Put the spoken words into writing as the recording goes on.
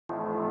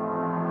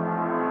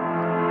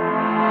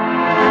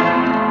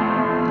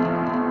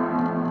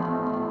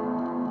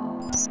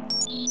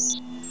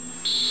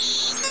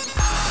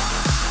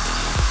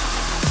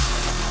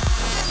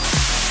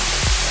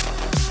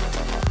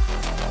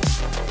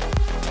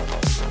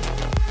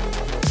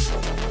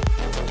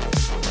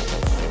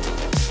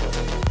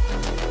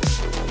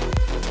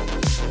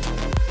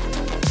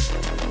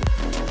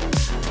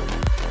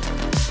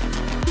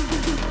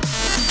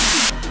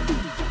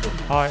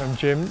Hi, I'm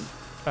Jim.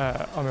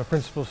 I'm a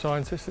principal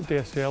scientist at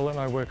Dstl and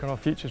I work on our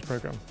Futures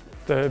programme.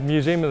 The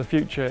Museum of the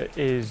Future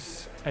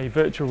is a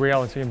virtual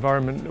reality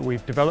environment that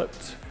we've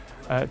developed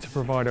to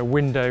provide a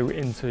window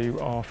into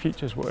our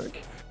futures work.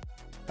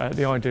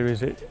 The idea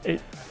is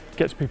it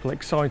gets people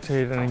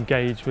excited and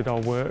engaged with our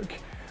work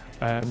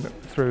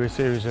through a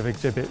series of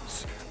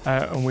exhibits.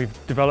 And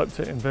we've developed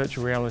it in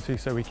virtual reality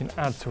so we can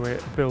add to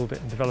it, build it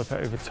and develop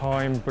it over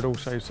time, but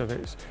also so that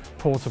it's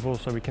portable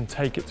so we can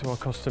take it to our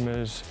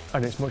customers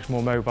and it's much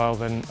more mobile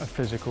than a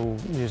physical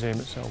museum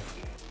itself.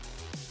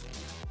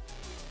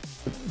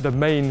 The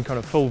main kind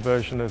of full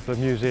version of the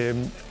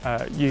museum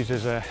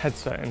uses a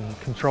headset and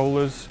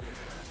controllers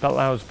that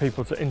allows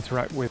people to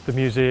interact with the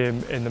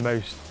museum in the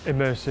most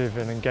immersive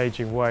and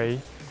engaging way.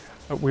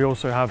 We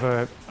also have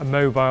a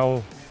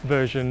mobile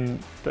version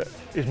that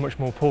is much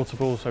more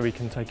portable so we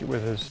can take it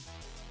with us.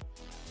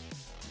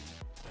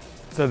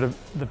 So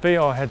the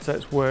VR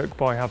headsets work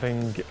by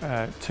having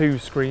two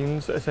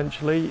screens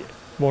essentially,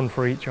 one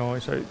for each eye,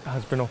 so it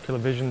has binocular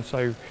vision,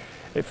 so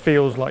it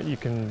feels like you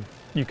can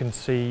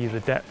see the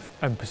depth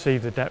and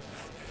perceive the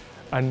depth,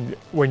 and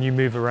when you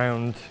move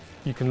around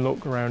you can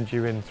look around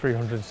you in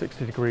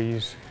 360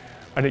 degrees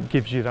and it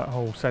gives you that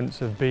whole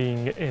sense of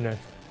being in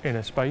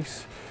a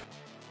space.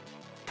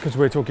 Because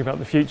we're talking about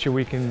the future,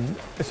 we can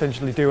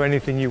essentially do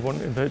anything you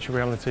want in virtual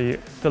reality.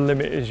 The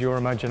limit is your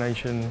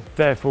imagination.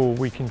 Therefore,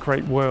 we can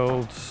create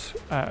worlds,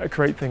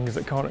 create things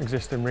that can't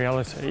exist in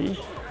reality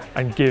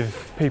and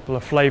give people a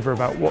flavour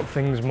about what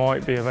things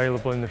might be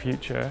available in the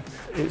future.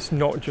 It's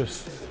not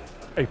just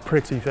a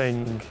pretty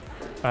thing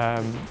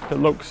that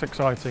looks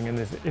exciting and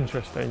is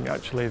interesting.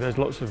 Actually, there's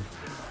lots of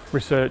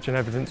research and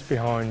evidence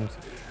behind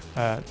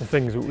the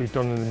things that we've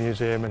done in the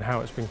museum and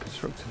how it's been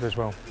constructed as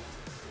well.